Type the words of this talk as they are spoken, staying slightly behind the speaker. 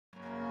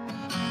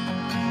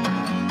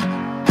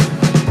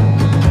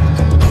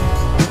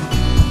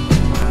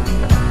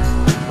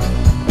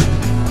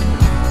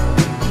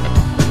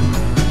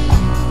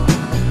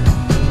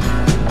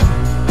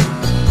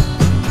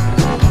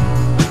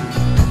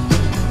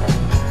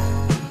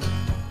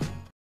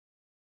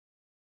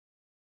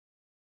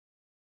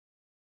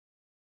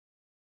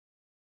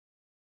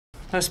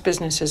Most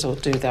businesses will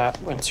do that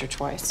once or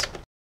twice.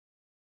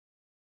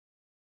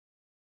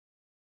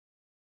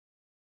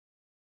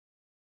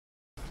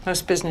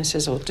 Most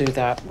businesses will do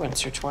that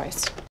once or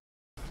twice.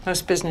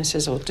 Most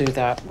businesses will do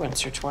that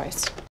once or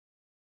twice.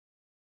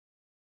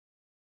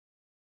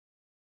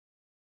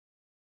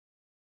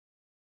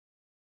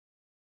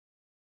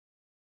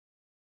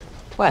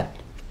 What?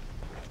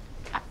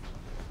 I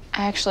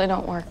actually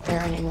don't work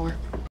there anymore.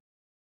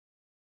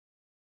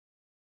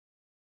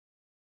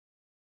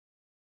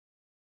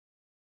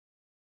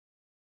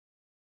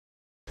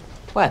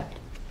 What?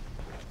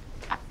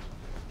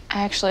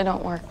 I actually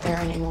don't work there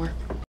anymore.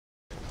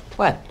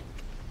 What?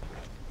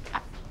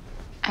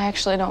 I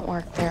actually don't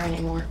work there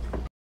anymore.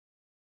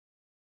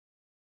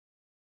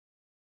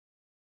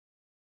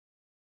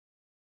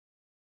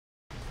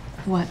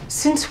 What?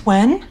 Since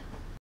when?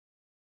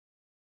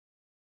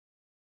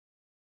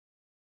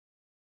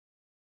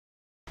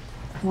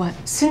 What?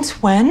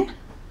 Since when?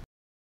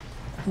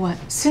 What?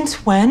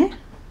 Since when?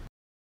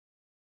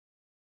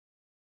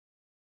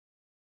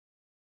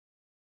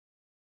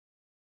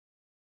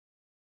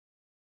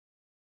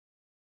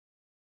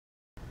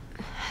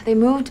 They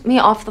moved me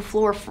off the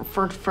floor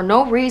for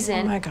no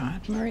reason. Oh my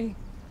God, Marie.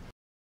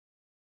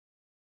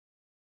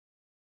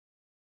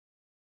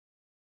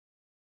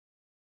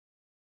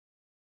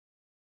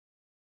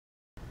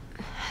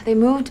 They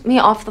moved me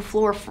off the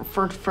floor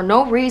for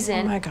no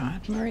reason. Oh my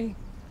God, Marie.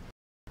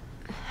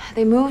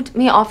 They moved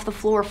me off the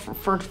floor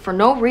for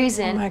no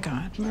reason. Oh my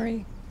God,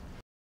 Marie.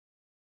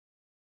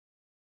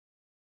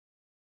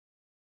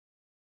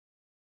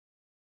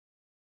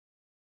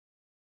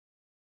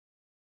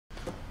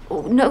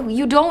 Oh, no,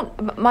 you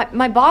don't.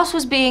 My boss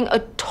was being a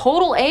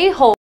total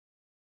a-hole.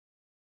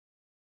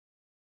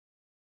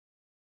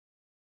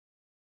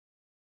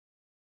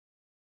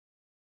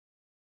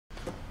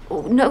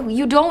 Oh, no,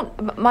 you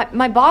don't.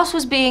 My boss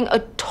was being a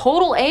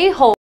total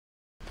a-hole.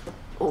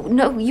 Oh,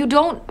 no, you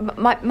don't.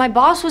 My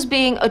boss was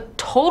being a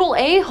total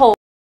a-hole.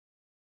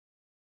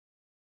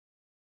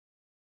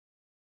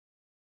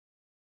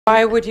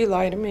 Why would you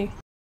lie to me?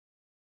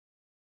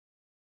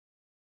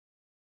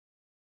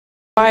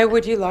 Why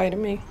would you lie to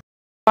me?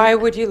 Why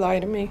would you lie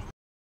to me?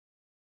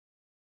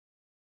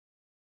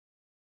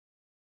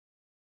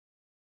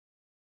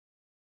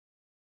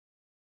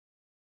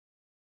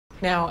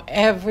 Now,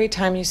 every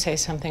time you say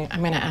something, I'm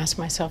going to ask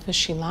myself, is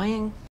she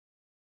lying?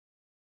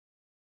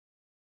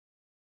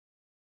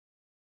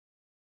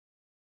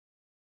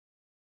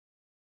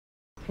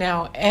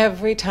 Now,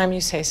 every time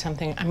you say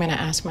something, I'm going to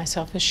ask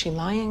myself, is she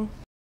lying?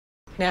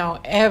 Now,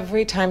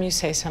 every time you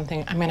say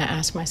something, I'm going to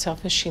ask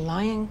myself, is she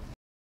lying?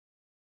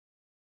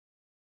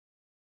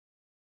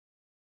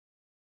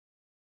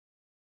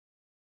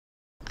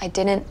 I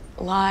didn't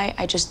lie,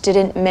 I just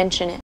didn't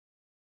mention it.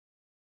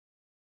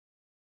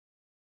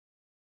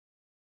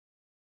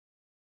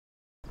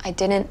 I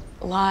didn't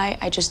lie,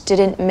 I just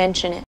didn't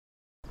mention it.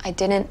 I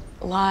didn't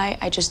lie,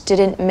 I just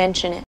didn't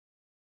mention it.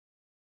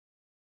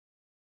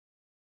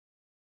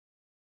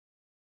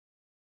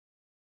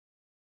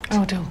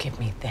 Oh, don't give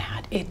me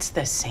that. It's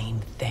the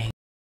same thing.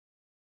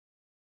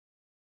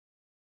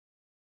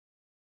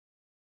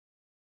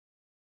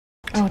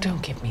 Oh,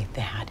 don't give me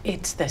that.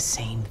 It's the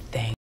same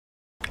thing.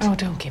 Oh,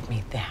 don't give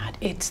me that.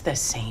 It's the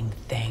same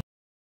thing.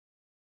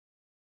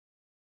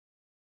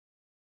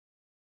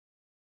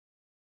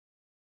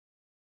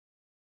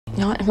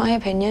 Not in my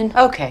opinion.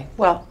 Okay,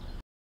 well.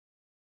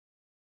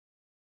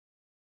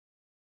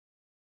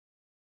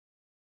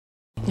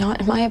 Not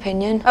in my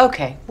opinion.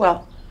 Okay,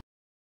 well.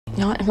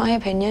 Not in my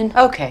opinion.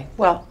 Okay,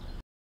 well.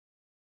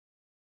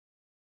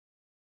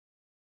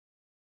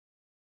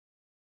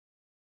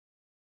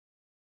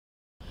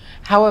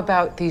 How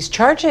about these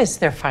charges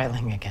they're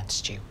filing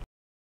against you?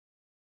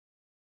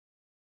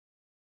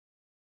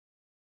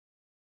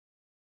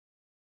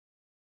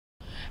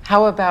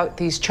 How about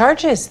these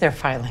charges they're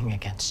filing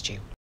against you?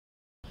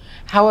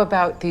 How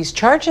about these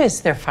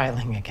charges they're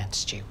filing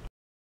against you?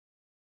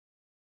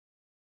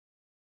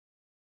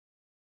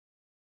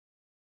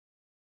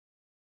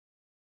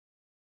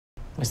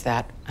 Was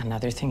that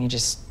another thing you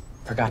just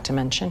forgot to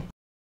mention?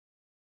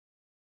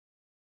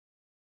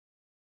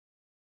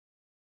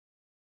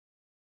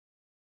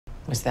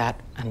 Was that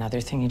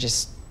another thing you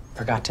just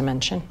forgot to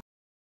mention?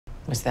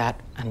 Was that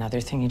another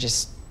thing you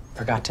just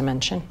forgot to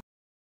mention?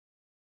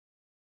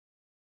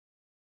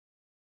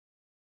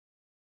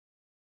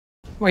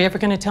 Were you ever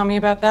going to tell me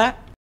about that?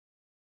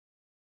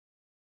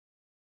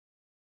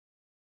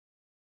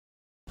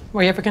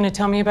 Were you ever going to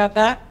tell me about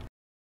that?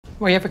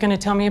 Were you ever going to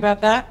tell me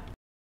about that?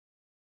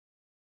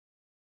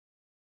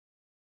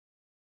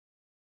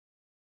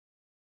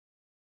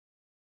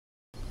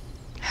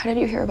 How did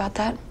you hear about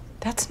that?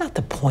 That's not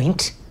the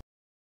point.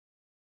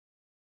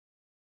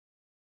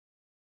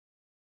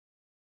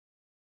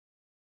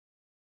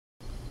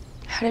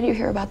 How did you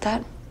hear about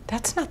that?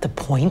 That's not the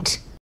point.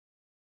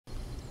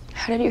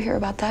 How did you hear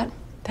about that?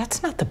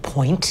 That's not the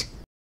point.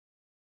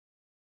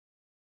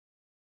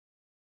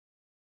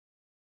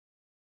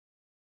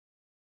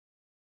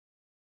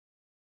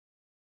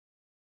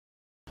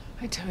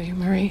 I tell you,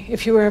 Marie,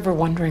 if you were ever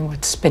wondering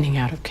what spinning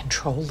out of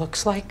control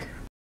looks like,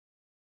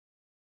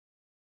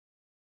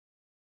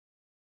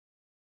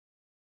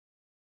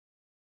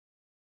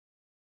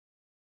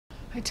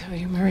 I tell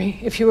you, Marie,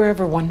 if you were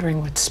ever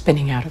wondering what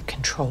spinning out of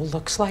control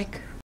looks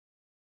like,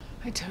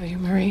 I tell you,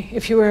 Marie,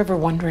 if you were ever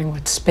wondering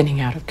what spinning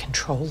out of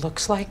control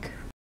looks like,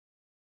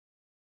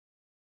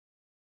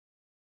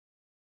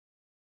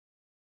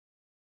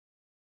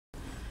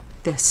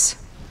 this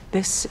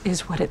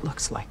is what it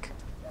looks like.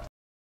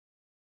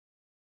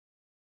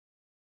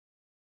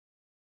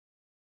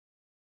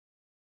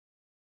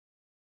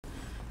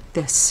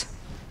 This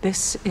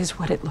is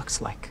what it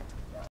looks like.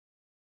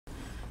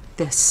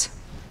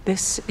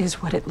 This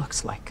is what it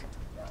looks like.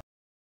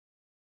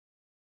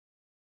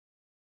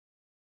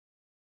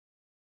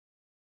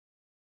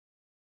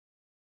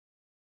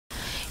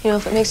 You know,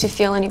 if it makes you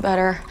feel any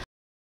better,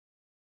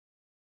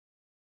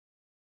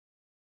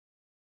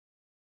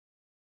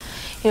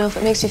 you know, if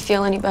it makes you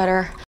feel any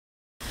better,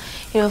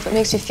 you know, if it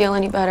makes you feel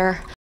any better,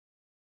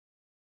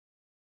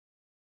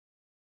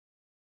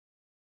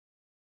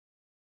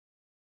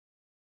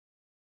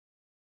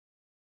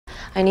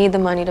 I need the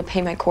money to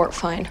pay my court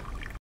fine.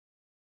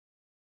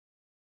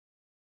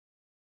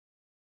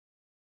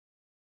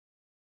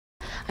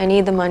 I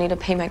need the money to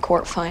pay my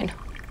court fine.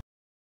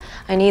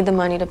 I need the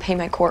money to pay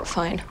my court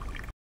fine.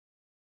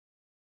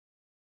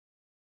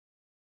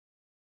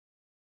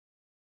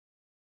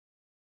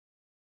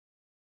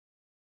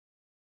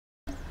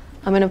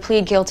 I'm gonna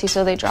plead guilty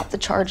so they drop the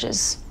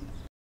charges.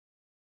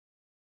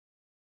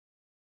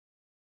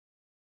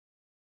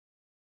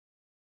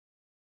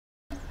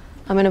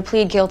 I'm gonna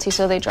plead guilty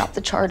so they drop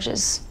the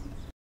charges.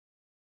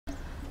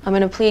 I'm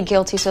gonna plead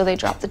guilty so they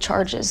drop the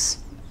charges.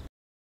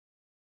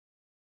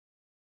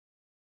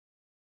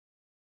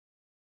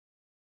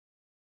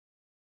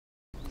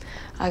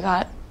 I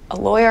got a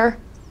lawyer.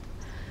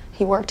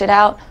 He worked it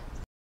out.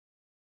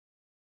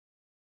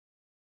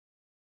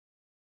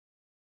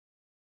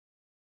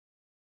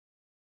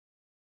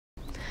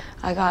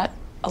 I got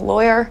a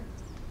lawyer.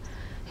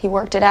 He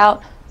worked it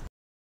out.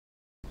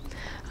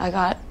 I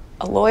got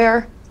a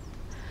lawyer.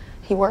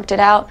 He worked it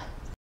out.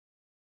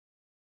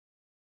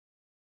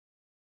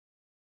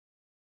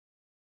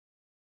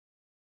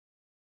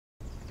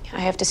 I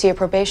have to see a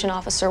probation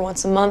officer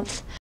once a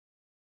month.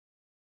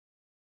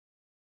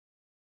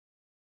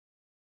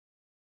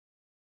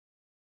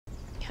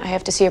 I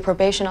have to see a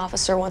probation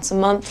officer once a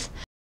month.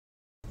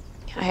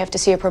 I have to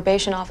see a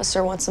probation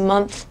officer once a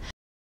month.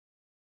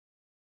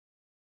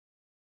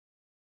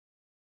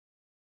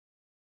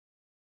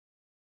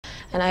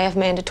 And I have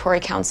mandatory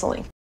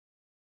counseling.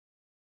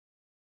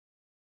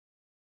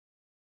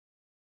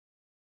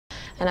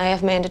 And I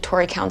have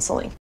mandatory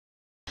counseling.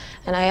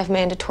 And I have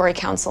mandatory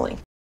counseling.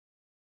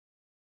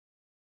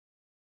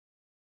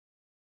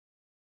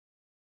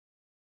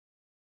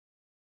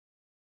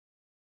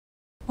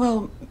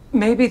 well,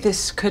 maybe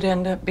this could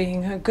end up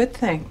being a good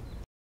thing.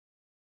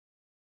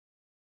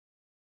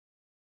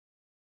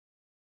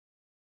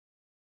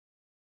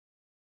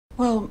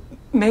 Well,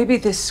 maybe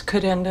this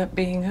could end up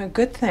being a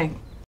good thing.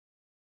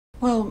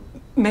 Well,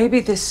 maybe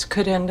this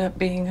could end up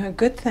being a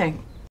good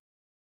thing.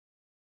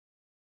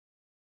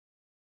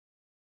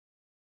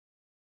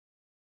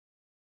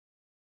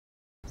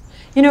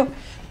 You know,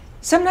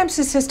 sometimes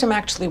the system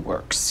actually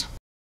works.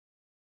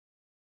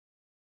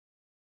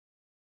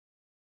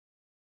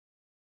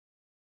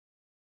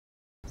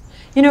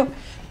 You know,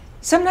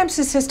 sometimes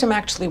the system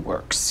actually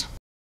works.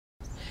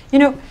 You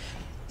know,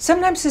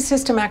 sometimes the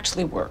system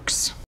actually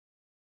works.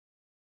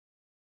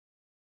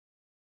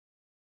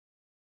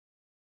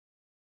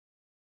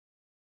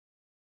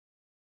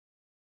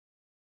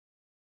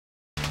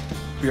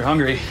 If you're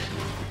hungry,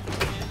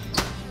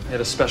 they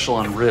had a special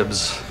on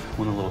ribs.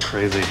 Went a little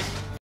crazy.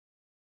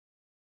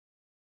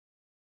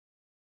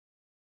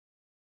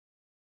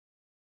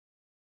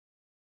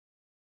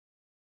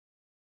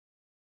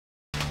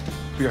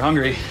 If you're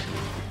hungry,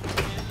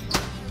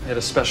 they had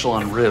a special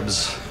on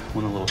ribs.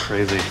 Went a little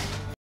crazy.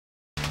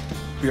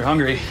 If you're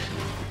hungry,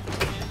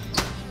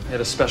 they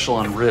had a special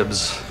on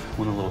ribs.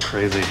 Went a little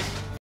crazy.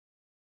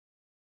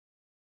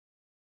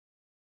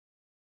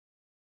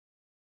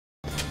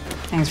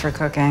 Thanks for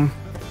cooking.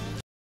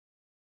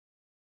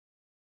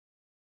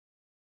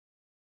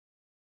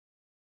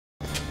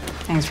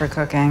 Thanks for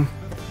cooking.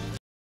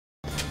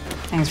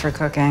 Thanks for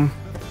cooking.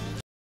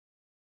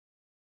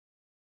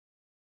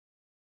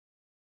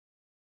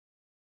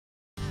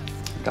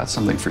 Got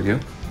something for you.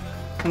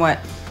 What?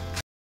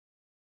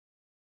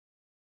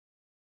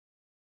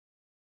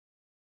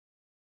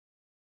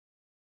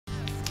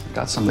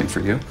 Got something for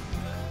you.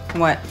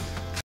 What?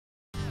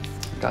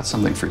 Got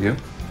something for you.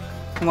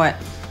 What?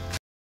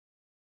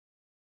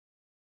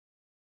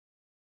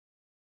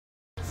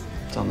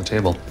 It's on the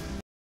table.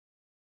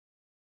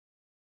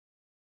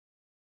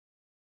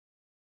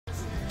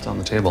 It's on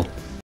the table.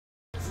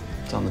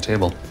 It's on the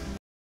table.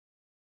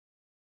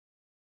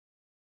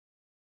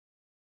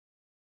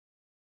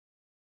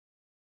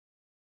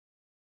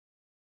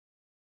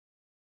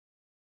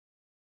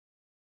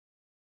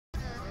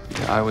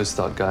 I always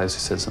thought guys who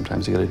said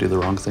sometimes you gotta do the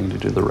wrong thing to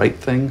do the right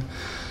thing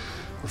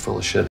were full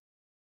of shit.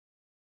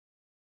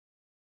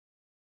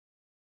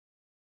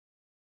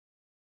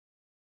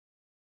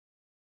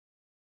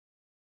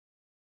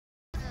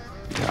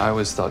 I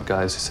always thought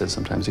guys who said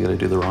sometimes you gotta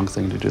do the wrong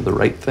thing to do the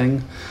right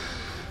thing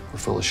were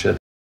full of shit.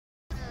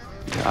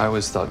 I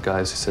always thought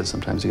guys who said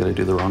sometimes you gotta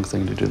do the wrong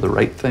thing to do the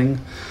right thing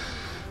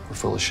were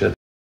full of shit.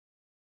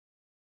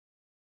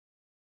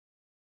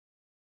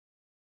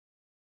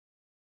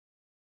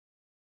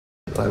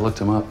 I looked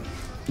him up.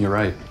 You're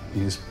right.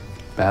 He's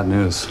bad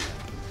news.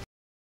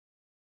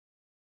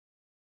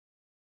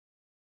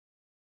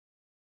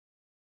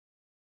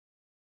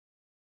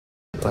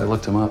 I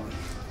looked him up.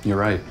 You're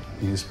right.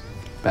 He's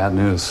bad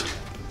news.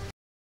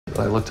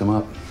 I looked him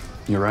up.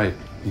 You're right.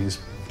 He's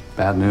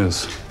bad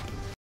news.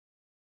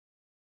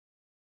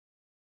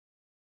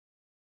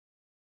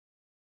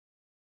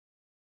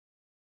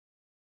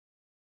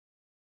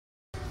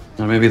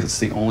 Now maybe that's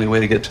the only way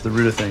to get to the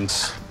root of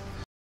things.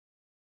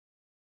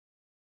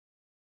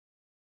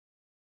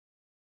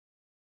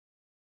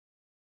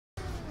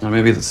 Now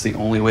maybe that's the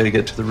only way to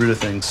get to the root of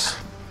things.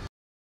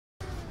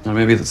 Now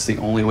maybe that's the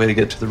only way to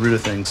get to the root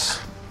of things.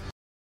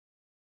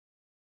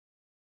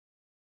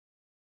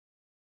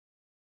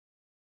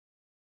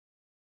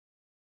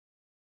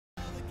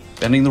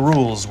 Bending the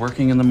rules,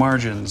 working in the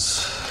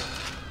margins.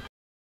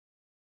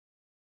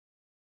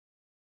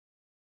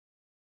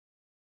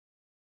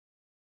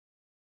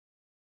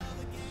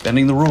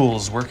 Bending the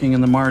rules, working in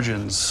the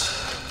margins.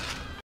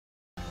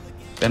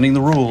 Bending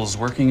the rules,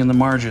 working in the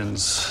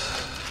margins.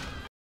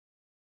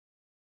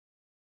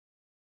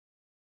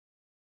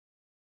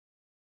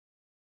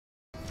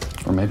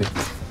 Or maybe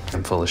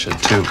I'm full of shit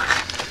too.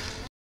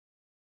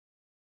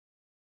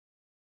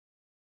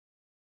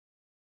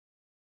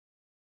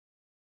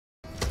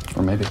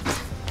 Or maybe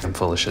I'm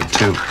full of shit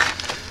too.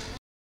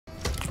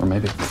 Or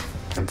maybe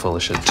I'm full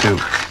of shit too.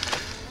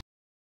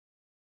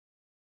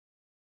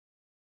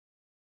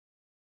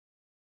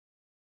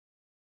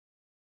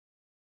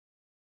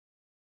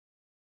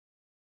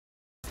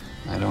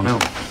 I don't know.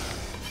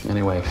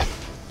 Anyway,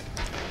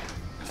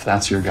 if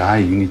that's your guy,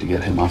 you need to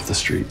get him off the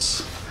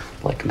streets.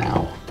 Like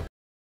now.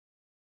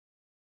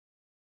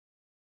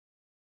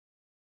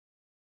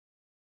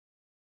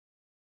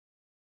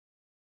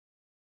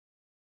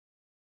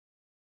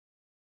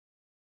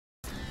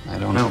 I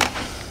don't know.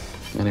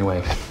 Anyway,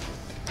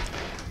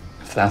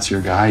 if that's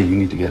your guy, you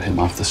need to get him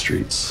off the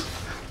streets.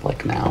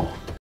 Like now.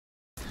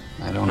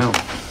 I don't know.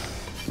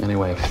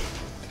 Anyway,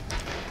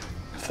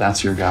 if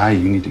that's your guy,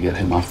 you need to get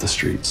him off the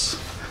streets.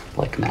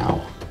 Like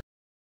now.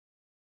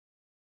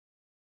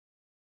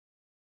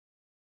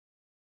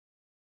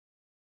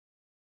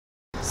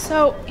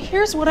 So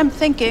here's what I'm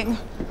thinking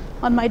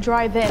on my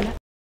drive in.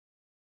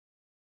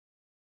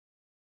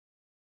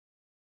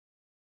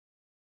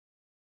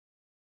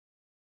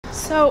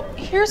 So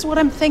here's what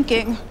I'm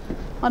thinking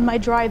on my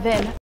drive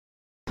in.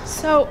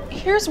 So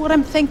here's what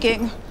I'm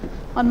thinking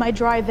on my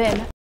drive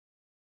in.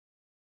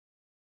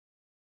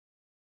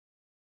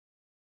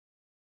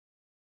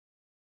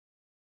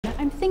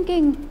 I'm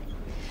thinking,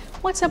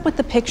 what's up with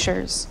the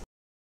pictures?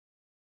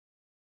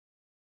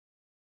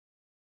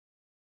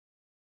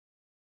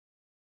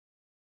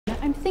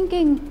 I'm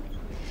thinking,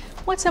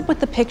 what's up with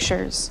the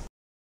pictures?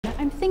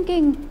 I'm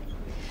thinking,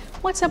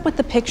 what's up with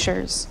the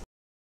pictures?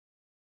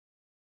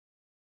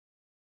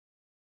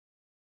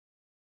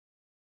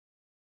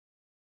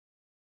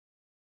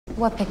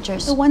 What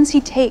pictures? The ones he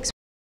takes.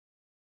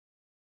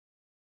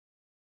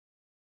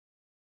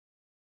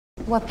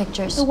 What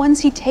pictures? The ones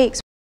he takes.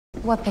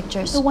 What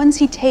pictures? The ones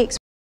he takes.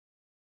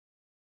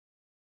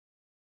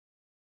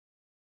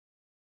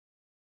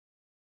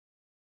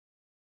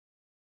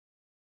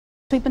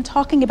 We've been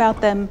talking about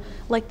them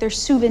like they're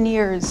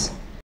souvenirs.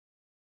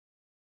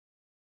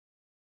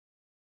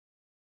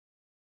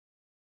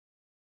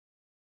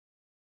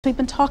 We've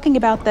been talking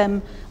about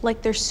them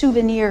like they're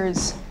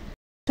souvenirs.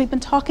 We've been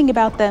talking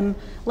about them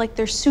like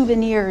they're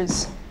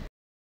souvenirs.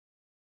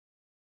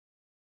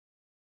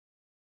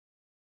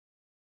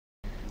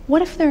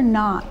 What if they're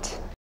not?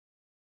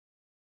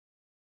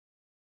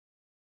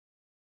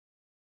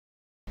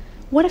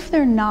 What if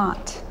they're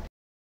not?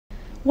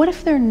 What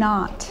if they're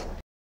not?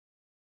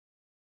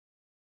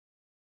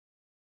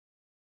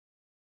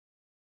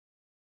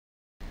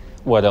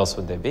 What else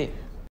would they be?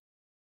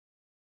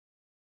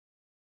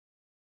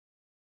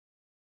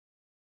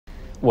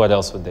 What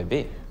else would they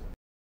be?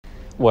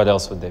 What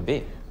else would they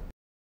be?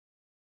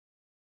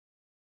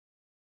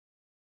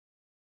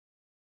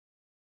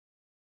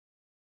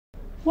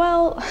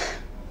 Well,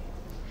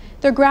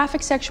 they're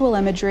graphic sexual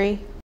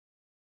imagery.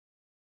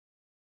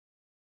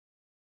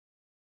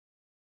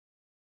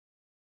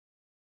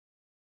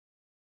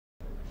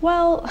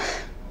 Well,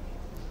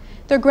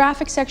 they're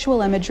graphic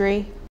sexual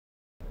imagery.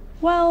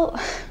 Well,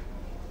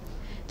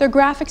 they're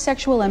graphic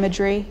sexual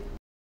imagery.